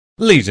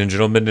Ladies and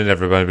gentlemen and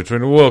everybody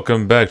between,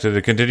 welcome back to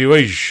the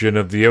continuation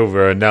of the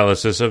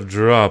over-analysis of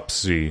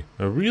Dropsy,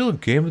 a real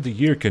Game of the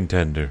Year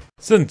contender.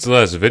 Since the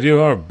last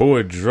video, our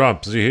boy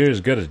Dropsy here has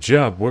got a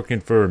job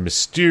working for a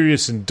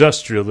mysterious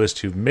industrialist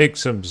who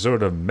makes some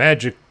sort of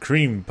magic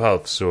cream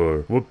puffs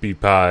or whoopie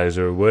pies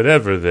or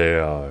whatever they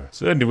are.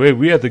 So anyway,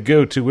 we have to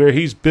go to where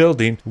he's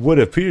building what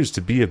appears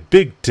to be a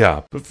big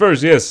top. But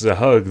first he has to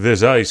hug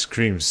this ice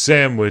cream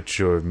sandwich,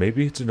 or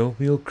maybe it's an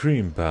oatmeal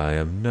cream pie,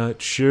 I'm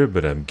not sure,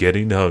 but I'm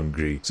getting hungry.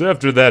 So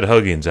after that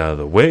hugging's out of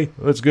the way,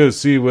 let's go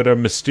see what our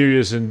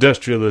mysterious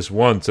industrialist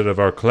wants out of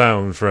our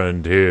clown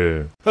friend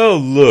here. Oh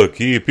look,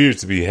 he appears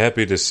to be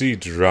happy to see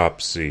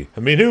Dropsy. I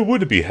mean, who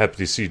wouldn't be happy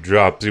to see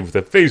Dropsy with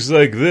a face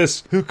like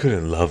this? Who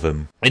couldn't love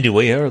him?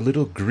 Anyway, our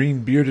little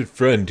green-bearded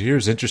friend here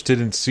is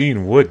interested in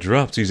seeing what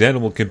Dropsy's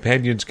animal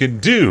companions can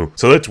do.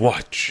 So let's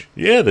watch.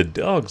 Yeah, the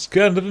dog's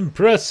kind of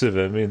impressive.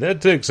 I mean,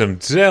 that takes some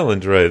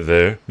talent right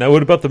there. Now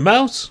what about the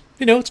mouse?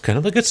 You know, it's kind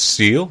of like a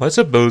seal. I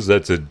suppose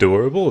that's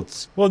adorable.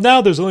 Well, now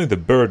there's only the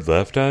bird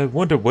left. I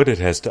wonder what it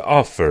has to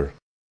offer.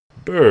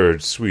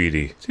 Bird,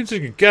 sweetie. Seems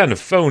like you're kind of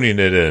phoning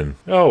it in.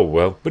 Oh,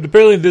 well. But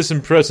apparently this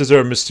impresses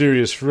our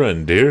mysterious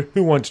friend here,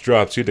 who wants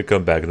Dropsy to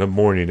come back in the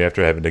morning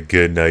after having a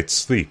good night's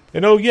sleep.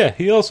 And oh yeah,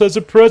 he also has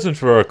a present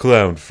for our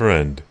clown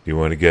friend. Do you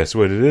want to guess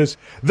what it is?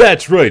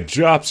 That's right,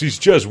 Dropsy's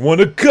just won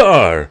a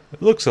car!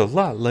 It looks a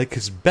lot like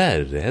his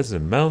bed. It has a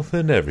mouth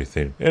and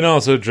everything. And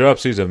also,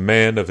 Dropsy's a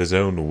man of his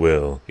own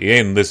will. He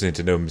ain't listening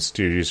to no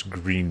mysterious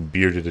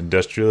green-bearded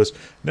industrialist.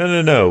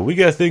 No. We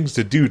got things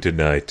to do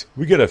tonight.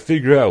 We gotta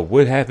figure out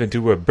what happened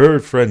to our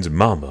bird friend's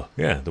mama.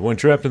 Yeah, the one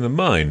trapped in the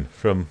mine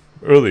from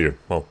earlier,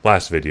 well,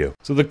 last video.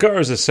 So the car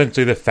is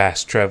essentially the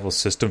fast travel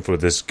system for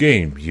this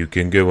game. You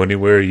can go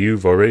anywhere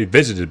you've already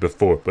visited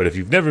before, but if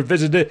you've never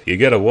visited it, you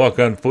gotta walk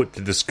on foot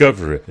to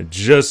discover it,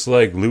 just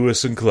like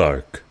Lewis and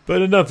Clark.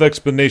 But enough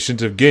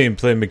explanations of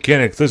gameplay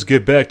mechanics, let's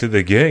get back to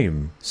the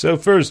game. So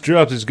first,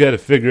 Dropsy's got to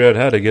figure out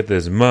how to get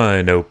this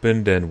mine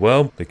opened, and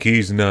well, the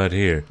key's not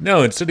here.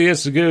 No, instead he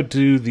has to go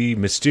to the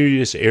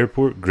mysterious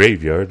airport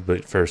graveyard,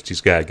 but first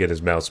he's got to get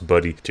his mouse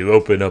buddy to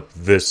open up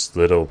this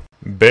little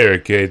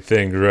barricade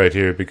thing right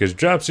here, because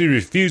Dropsy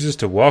refuses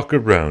to walk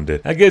around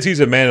it. I guess he's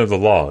a man of the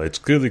law. It's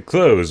clearly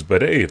closed,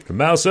 but hey, if the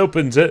mouse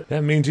opens it,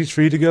 that means he's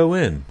free to go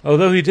in.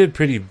 Although he did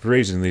pretty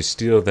brazenly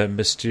steal that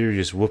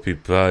mysterious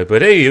whoopie pie,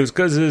 but hey, it was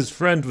because his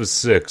friend was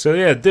sick, so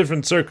yeah,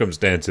 different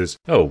circumstances.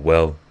 Oh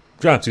well.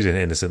 Dropsy's an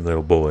innocent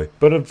little boy.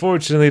 But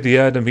unfortunately,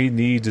 the item he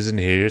needs isn't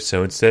here,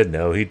 so instead,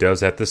 no, he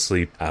does have to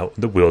sleep out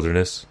in the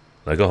wilderness.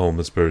 Like a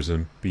homeless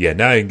person. But yeah,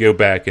 now he can go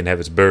back and have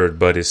his bird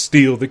buddy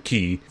steal the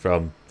key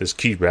from this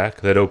key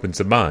rack that opens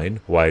the mine.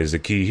 Why is the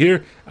key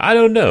here? I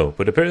don't know,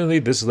 but apparently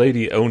this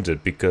lady owns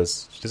it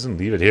because she doesn't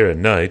leave it here at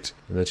night,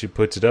 and then she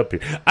puts it up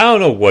here. I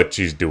don't know what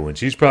she's doing.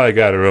 She's probably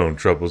got her own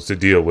troubles to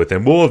deal with,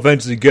 and we'll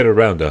eventually get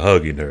around to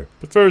hugging her.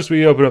 But first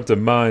we open up the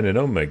mine, and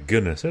oh my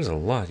goodness, there's a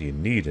lot you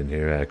need in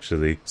here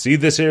actually. See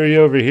this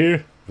area over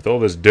here? With all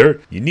this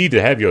dirt, you need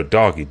to have your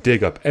doggy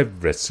dig up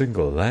every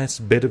single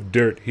last bit of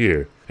dirt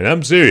here. And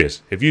I'm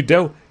serious, if you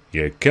don't,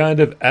 you're kind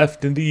of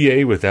effed in the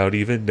A without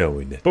even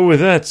knowing it. But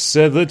with that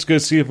said, let's go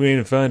see if we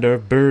can find our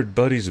bird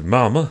buddy's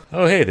mama.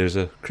 Oh hey, there's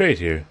a crate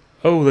here.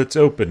 Oh, let's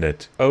open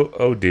it.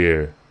 Oh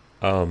dear.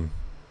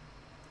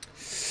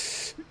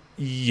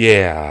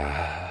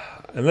 Yeah.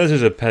 Unless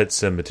there's a pet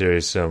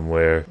cemetery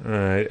somewhere.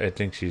 I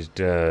think she's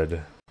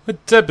dead.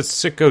 What type of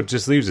sicko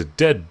just leaves a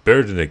dead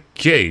bird in a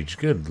cage?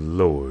 Good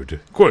lord.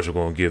 Of course we're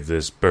gonna give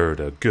this bird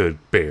a good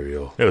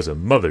burial. It was a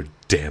mother,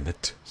 damn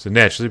it. So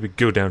naturally we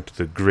go down to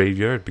the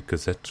graveyard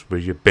because that's where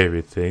you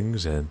bury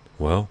things, and,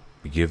 well,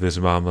 we give this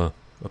mama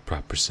a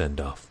proper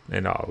send-off.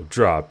 And oh,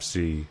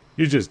 Dropsy,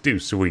 you're just too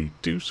sweet,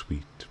 too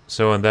sweet.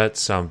 So on that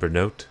somber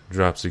note,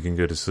 Dropsy can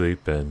go to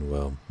sleep and,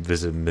 well,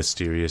 visit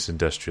mysterious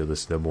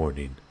industrialist in the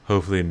morning.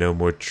 Hopefully no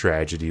more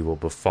tragedy will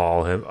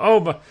befall him. Oh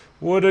my,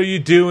 what are you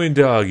doing,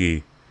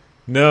 doggy?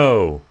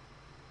 No.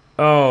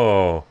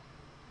 Oh,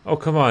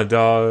 come on,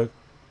 dog.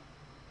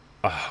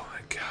 Oh, my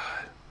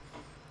God.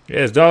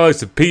 Yeah, his dog likes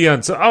to pee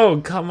on some...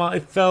 Oh, come on,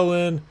 it fell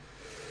in.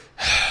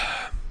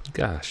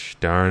 Gosh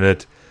darn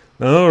it.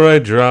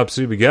 Alright,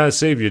 Dropsy, we gotta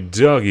save your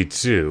doggy,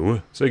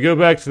 too. So go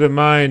back to the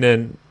mine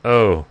and...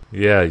 Oh,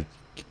 yeah, you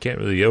can't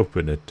really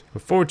open it.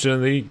 But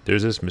fortunately,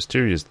 there's this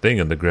mysterious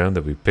thing on the ground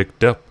that we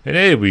picked up. And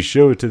hey, we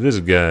show it to this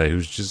guy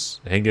who's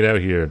just hanging out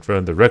here in front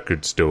of the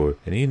record store.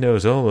 And he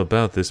knows all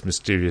about this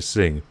mysterious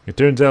thing. It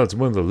turns out it's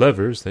one of the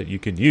levers that you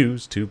can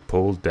use to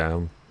pull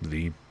down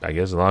the, I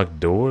guess, locked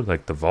door,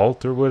 like the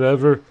vault or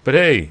whatever. But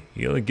hey,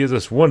 he only gives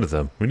us one of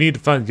them. We need to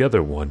find the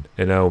other one.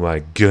 And oh my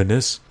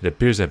goodness, it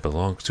appears that it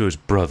belongs to his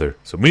brother.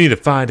 So we need to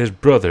find his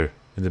brother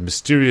in the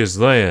mysterious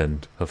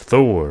land of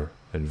Thor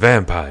and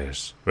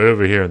vampires. Right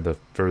over here in the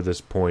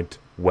furthest point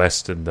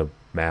west in the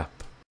map.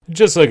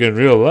 Just like in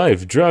real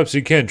life,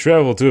 Dropsy can't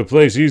travel to a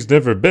place he's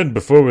never been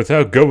before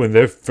without going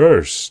there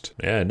first.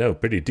 Yeah, no,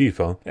 pretty deep,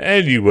 huh?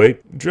 Anyway,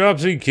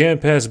 Dropsy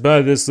can't pass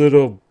by this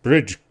little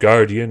bridge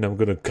guardian, I'm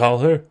gonna call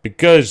her,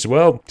 because,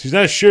 well, she's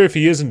not sure if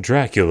he isn't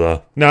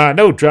Dracula. Now, I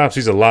know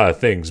Dropsy's a lot of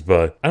things,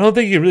 but I don't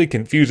think you can really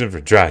confuse him for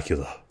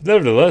Dracula.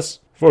 Nevertheless,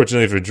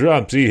 fortunately for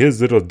Dropsy,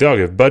 his little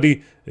dog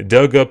buddy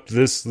dug up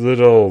this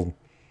little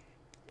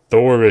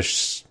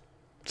Thorish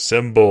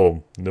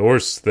symbol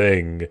Norse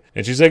thing,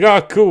 and she's like,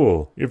 "Oh,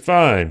 cool, you're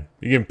fine,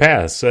 you can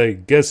pass." I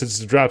guess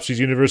it's Dropsy's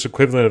universe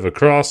equivalent of a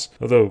cross,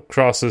 although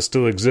crosses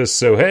still exist,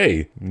 so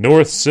hey,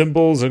 North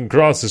symbols and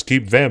crosses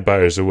keep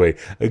vampires away.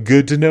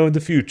 Good to know in the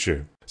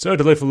future. So our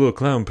delightful little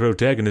clown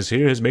protagonist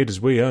here has made his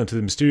way onto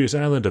the mysterious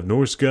island of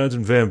Norse gods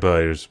and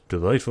vampires.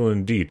 Delightful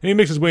indeed. And he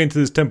makes his way into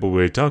this temple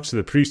where he talks to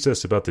the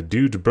priestess about the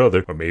dude's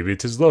brother, or maybe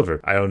it's his lover.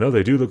 I don't know,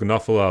 they do look an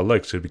awful lot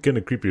alike, so it'd be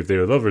kinda creepy if they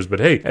were lovers, but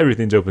hey,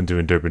 everything's open to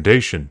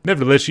interpretation.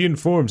 Nevertheless, she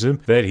informs him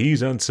that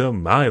he's on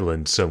some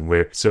island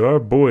somewhere, so our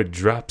boy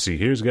Dropsy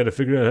here's gotta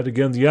figure out how to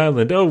get on the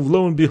island. Oh,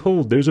 lo and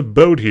behold, there's a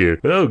boat here.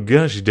 But oh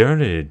gosh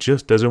darn it, it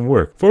just doesn't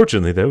work.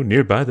 Fortunately though,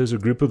 nearby there's a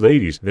group of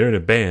ladies. They're in a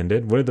band,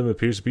 and one of them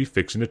appears to be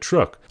fixing a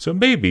truck. So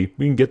maybe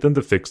we can get them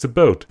to fix the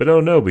boat. But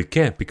oh no, we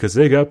can't because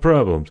they got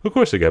problems. Of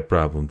course they got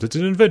problems. It's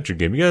an adventure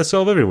game. You gotta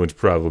solve everyone's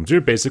problems. You're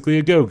basically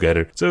a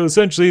go-getter. So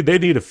essentially, they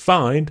need to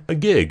find a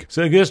gig.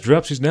 So I guess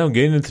Dropsy's now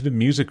getting into the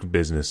music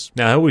business.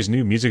 Now, I always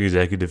knew music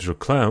executives were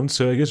clowns,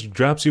 so I guess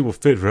Dropsy will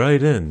fit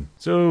right in.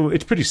 So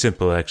it's pretty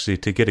simple, actually,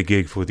 to get a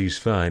gig for these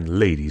fine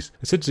ladies.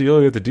 Essentially, all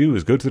you have to do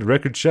is go to the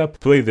record shop,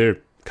 play their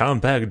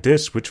compact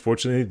disc, which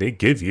fortunately they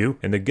give you,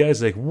 and the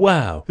guy's like,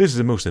 "Wow, this is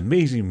the most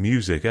amazing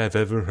music I've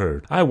ever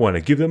heard. I want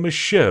to give them a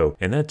show."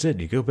 And that's it.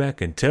 You go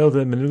back and tell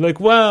them, and they're like,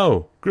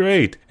 "Wow,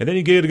 great." And then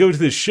you get to go to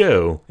the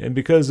show, and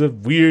because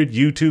of weird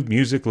YouTube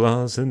music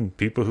laws and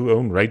people who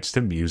own rights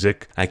to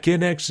music, I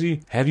can't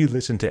actually have you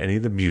listen to any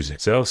of the music,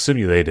 so I'll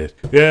simulate it.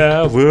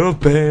 "Yeah, we're a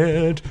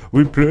band,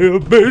 we play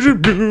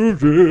amazing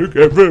music,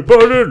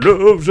 everybody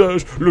loves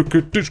us, look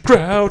at this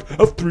crowd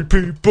of 3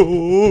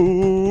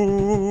 people."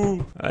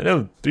 I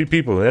know, 3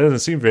 people, that doesn't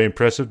seem very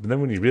impressive, but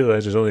then when you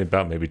realize there's only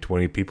about maybe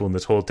 20 people in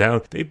this whole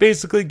town, they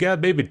basically got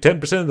maybe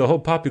 10% of the whole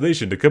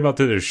population to come out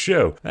to their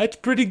show. That's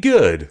pretty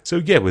good.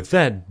 So yeah, with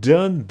that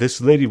done, this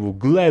lady will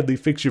gladly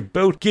fix your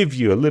boat, give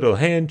you a little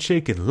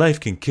handshake, and life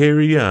can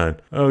carry on.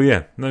 Oh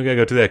yeah, now I gotta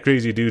go to that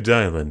crazy dude's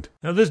island.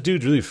 Now this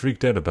dude's really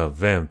freaked out about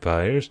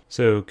vampires,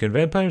 so can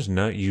vampires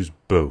not use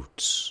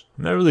boats?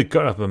 I'm not really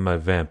caught up on my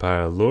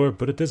vampire lore,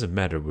 but it doesn't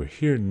matter, we're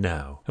here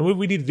now. And what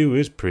we need to do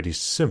is pretty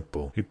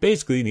simple. We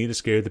basically need to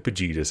scare the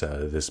bejesus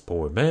out of this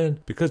poor man,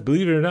 because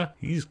believe it or not,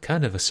 he's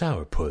kind of a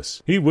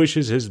sourpuss. He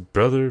wishes his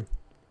brother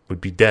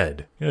would be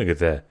dead. You look at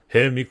that.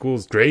 Him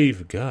equals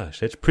grave. Gosh,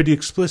 that's pretty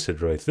explicit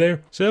right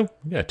there. So,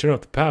 we gotta turn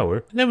off the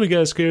power, and then we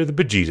gotta scare the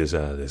bejesus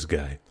out of this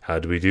guy. How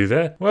do we do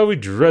that? Well, we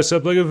dress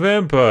up like a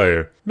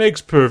vampire.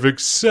 Makes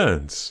perfect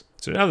sense.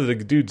 So now that the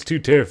dude's too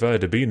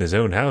terrified to be in his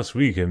own house,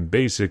 we can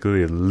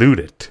basically loot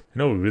it.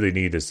 And all we really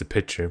need is the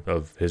picture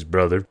of his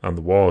brother on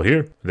the wall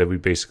here. That we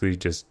basically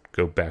just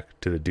go back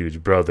to the dude's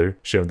brother,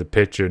 show him the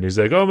picture, and he's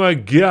like, "Oh my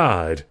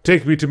god,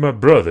 take me to my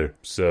brother."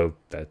 So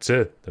that's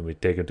it. Then we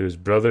take him to his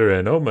brother,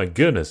 and oh my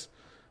goodness,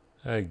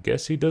 I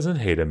guess he doesn't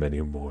hate him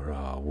anymore.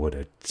 Oh, what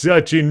a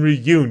touching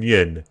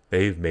reunion.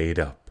 They've made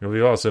up. And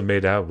we've also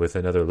made out with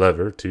another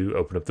lever to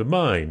open up the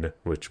mine,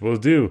 which we'll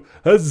do.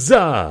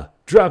 Huzzah!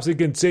 Dropsy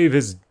can save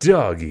his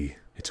doggy.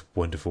 It's a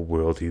wonderful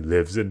world he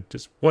lives in.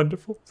 Just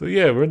wonderful. So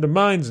yeah, we're in the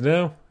mines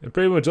now. And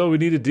pretty much all we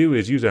need to do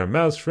is use our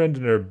mouse friend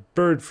and our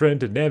bird friend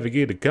to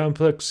navigate a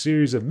complex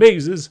series of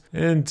mazes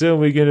until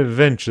we can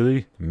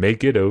eventually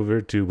make it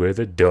over to where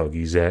the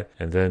doggy's at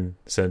and then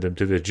send him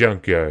to the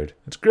junkyard.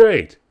 That's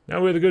great. Now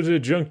we have to go to the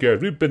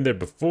junkyard. We've been there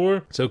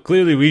before, so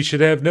clearly we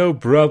should have no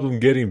problem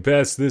getting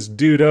past this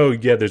dude. Oh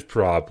yeah, there's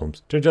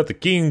problems. Turns out the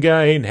king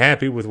guy ain't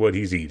happy with what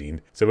he's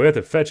eating, so we have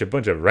to fetch a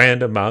bunch of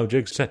random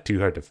objects. It's not too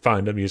hard to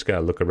find them. You just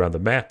gotta look around the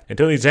map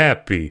until he's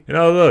happy. And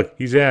oh look,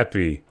 he's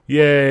happy.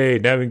 Yay,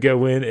 now we can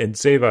go in and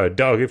save our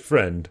doggy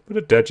friend. What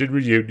a touching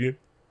reunion.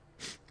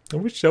 I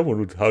wish someone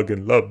would hug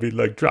and love me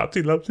like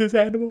Dropsy loves his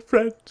animal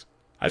friends.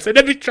 I said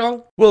every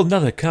troll. Well, now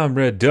that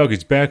Comrade Dog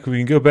is back, we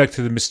can go back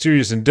to the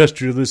mysterious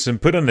industrialist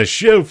and put on a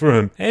show for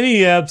him. And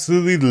he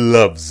absolutely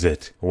loves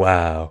it.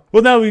 Wow.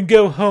 Well, now we can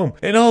go home.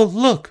 And oh,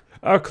 look.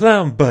 Our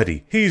clown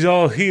buddy, he's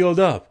all healed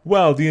up.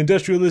 Wow, the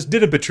industrialist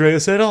didn't betray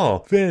us at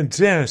all.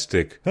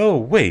 Fantastic. Oh,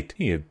 wait,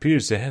 he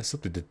appears to have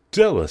something to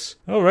tell us.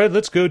 Alright,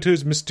 let's go to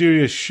his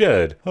mysterious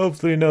shed.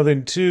 Hopefully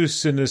nothing too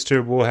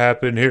sinister will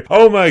happen here.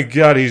 Oh my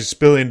god, he's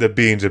spilling the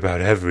beans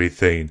about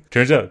everything.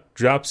 Turns out,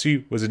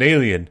 Dropsy was an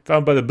alien,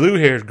 found by the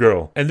blue-haired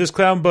girl. And this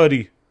clown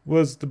buddy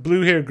was the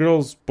blue-haired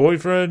girl's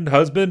boyfriend,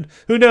 husband?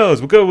 Who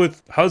knows? We'll go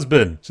with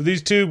husband. So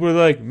these two were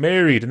like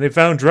married, and they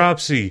found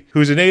Dropsy,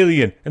 who's an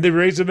alien, and they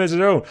raised him as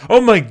their own.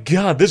 Oh my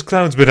god, this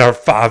clown's been our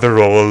father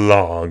all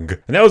along.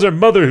 And that was our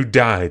mother who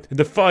died in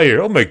the fire.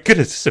 Oh my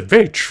goodness, this is a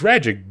very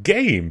tragic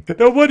game.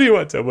 No wonder you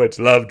want so much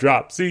love,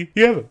 Dropsy.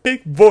 You have a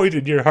big void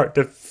in your heart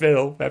to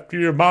fill after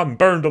your mom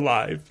burned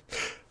alive.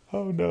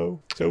 Oh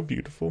no, so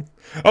beautiful.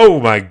 Oh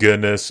my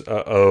goodness.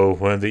 Uh-oh,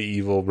 one of the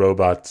evil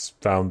robots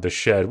found the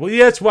shed. Well,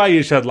 yeah, that's why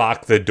you should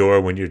lock the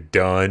door when you're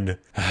done.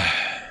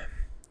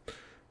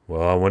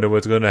 Well, I wonder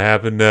what's going to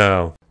happen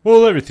now.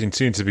 Well, everything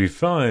seems to be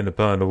fine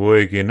upon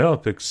waking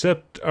up,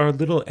 except our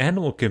little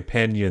animal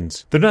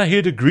companions. They're not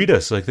here to greet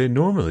us like they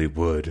normally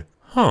would.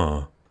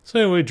 Huh. So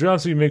anyway,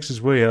 Dropsy makes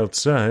his way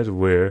outside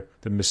where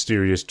the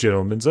mysterious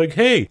gentleman's like,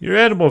 hey, your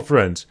animal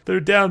friends, they're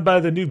down by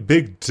the new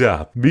big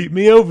top. Meet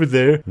me over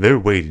there. They're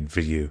waiting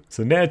for you.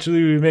 So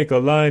naturally we make a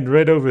line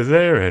right over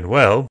there and,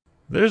 well,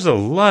 there's a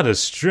lot of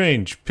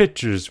strange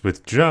pictures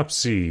with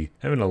Dropsy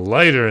having a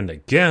lighter in the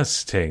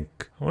gas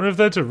tank. I wonder if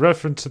that's a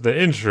reference to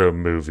the intro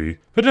movie.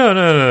 But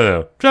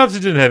no. Dropsy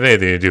didn't have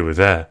anything to do with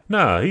that.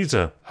 Nah, he's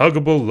a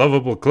huggable,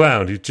 lovable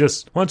clown who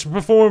just wants to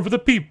perform for the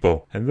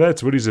people. And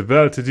that's what he's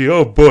about to do.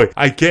 Oh boy,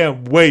 I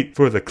can't wait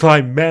for the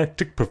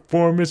climactic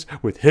performance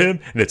with him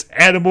and its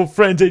animal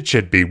friends. It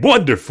should be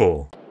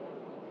wonderful.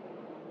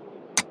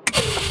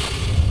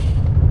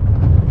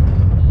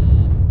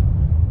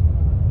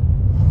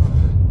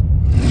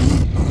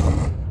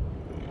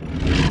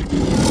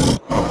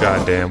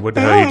 Goddamn, what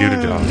the hell you do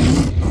to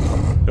dogs?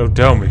 Don't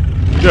tell me.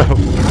 No,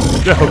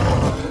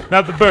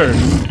 not the bird.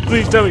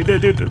 Please tell me you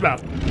didn't do it to the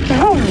mouse.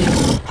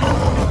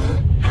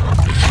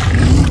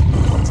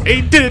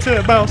 He did it to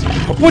the mouse.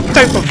 What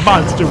type of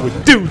monster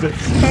would do this?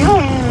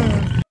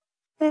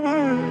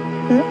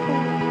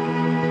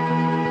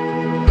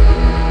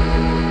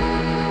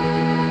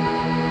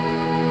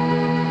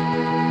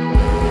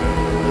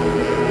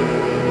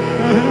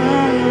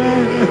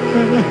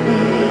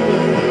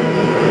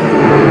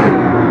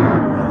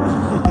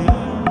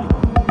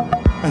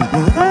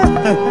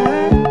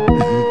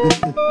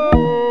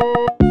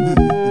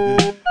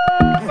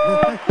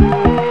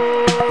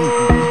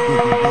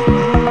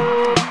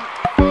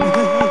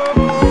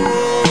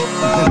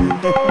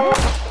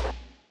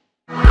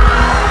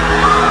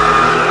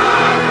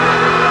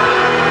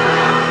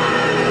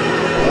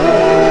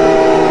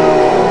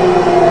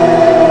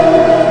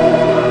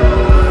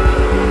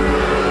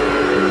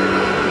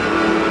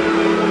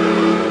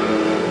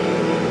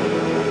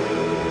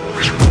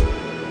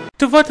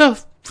 What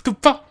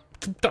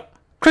the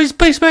crazy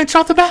spaceman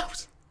shot the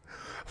mouse?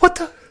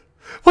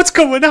 What's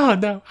going on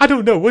now? I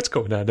don't know what's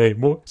going on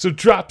anymore. So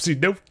Dropsy,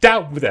 no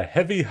doubt with a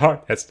heavy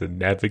heart, has to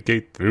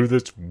navigate through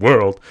this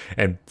world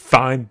and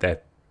find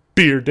that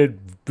bearded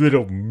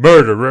little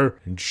murderer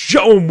and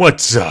show him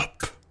what's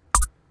up.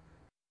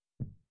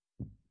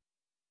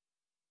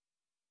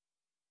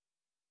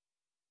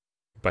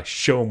 By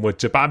show him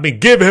what's up, I mean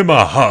give him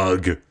a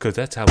hug. Because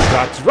that's how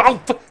Dropsy...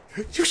 Oh,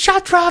 you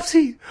shot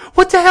Dropsy!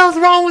 What the hell's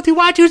wrong with you?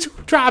 Why'd you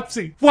shoot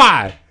Dropsy?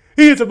 Why?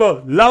 He is the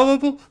most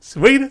lovable,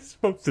 sweetest,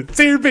 most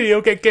sincere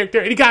video game character,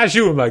 and you gotta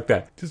shoot him like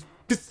that. Just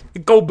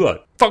in cold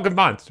blood. Fucking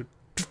monster.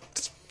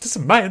 This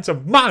man's a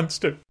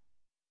monster.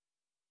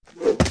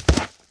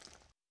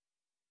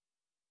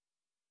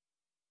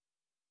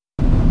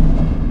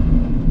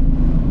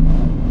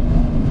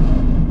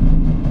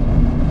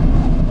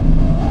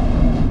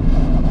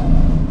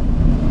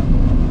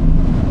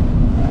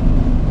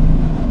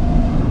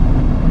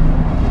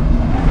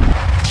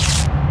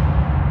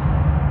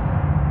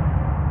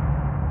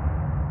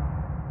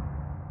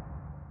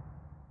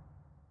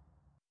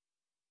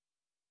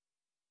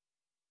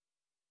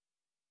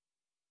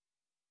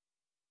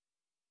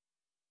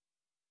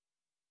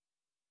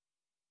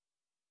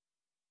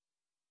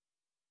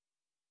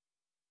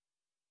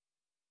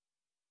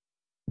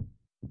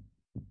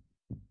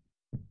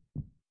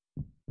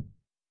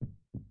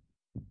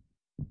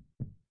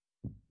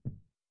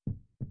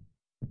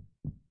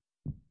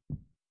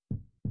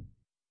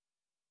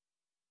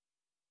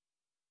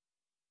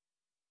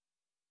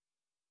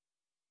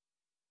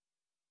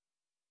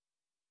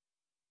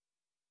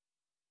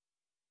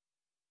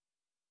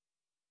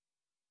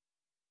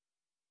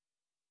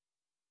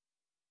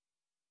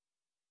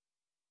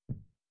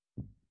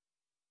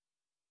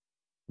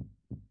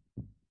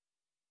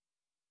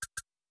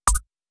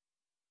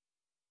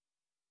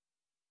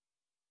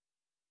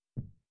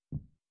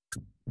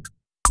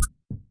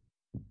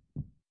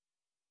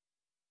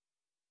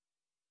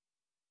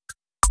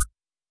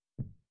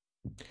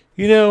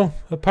 You know,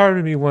 a part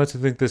of me wants to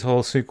think this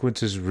whole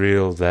sequence is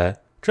real,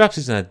 that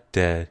Dropsy's not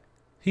dead.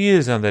 He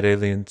is on that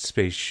alien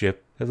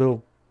spaceship, that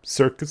little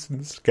circus in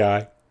the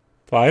sky,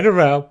 flying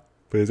around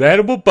with his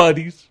animal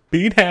buddies,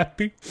 being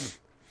happy.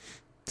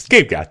 This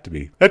game got to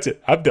me. That's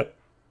it. I'm done.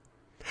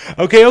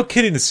 Okay, all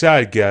kidding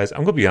aside, guys,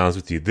 I'm going to be honest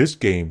with you. This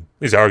game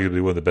is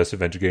arguably one of the best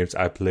adventure games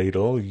I played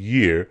all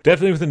year.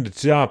 Definitely within the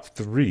top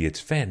 3. It's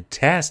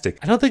fantastic.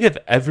 I don't think I've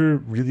ever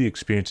really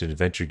experienced an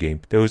adventure game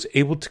that was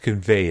able to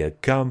convey a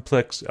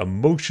complex,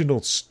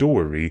 emotional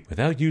story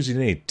without using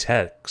any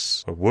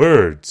text or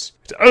words.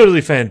 It It's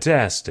utterly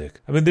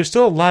fantastic. I mean, there's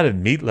still a lot of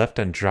meat left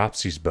on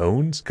Dropsy's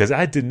bones, because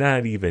I did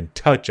not even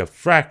touch a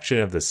fraction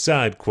of the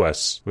side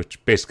quests,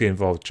 which basically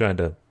involved trying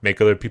to make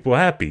other people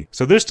happy.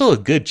 So there's still a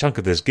good chunk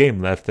of this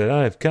game left that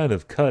I've kind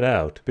of cut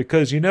out.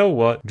 Because you know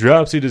what?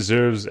 Dropsy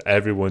deserves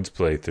everyone's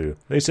playthrough.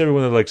 At least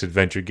everyone that likes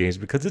adventure games,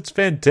 because it's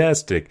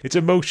fantastic. It's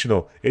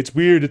emotional. It's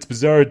weird. It's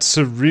bizarre. It's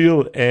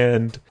surreal.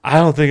 And I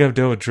don't think I'm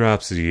done with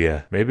Dropsy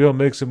yet. Maybe I'll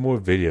make some more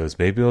videos.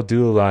 Maybe I'll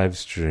do a live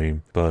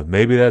stream. But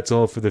maybe that's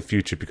all for the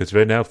future. Because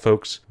right now,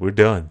 folks, we're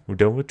done. We're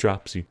done with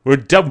Dropsy. We're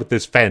done with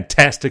this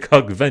fantastic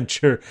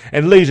Hugventure.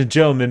 And ladies and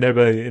gentlemen,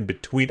 everybody in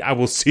between, I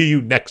will see you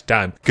next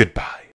time. Goodbye.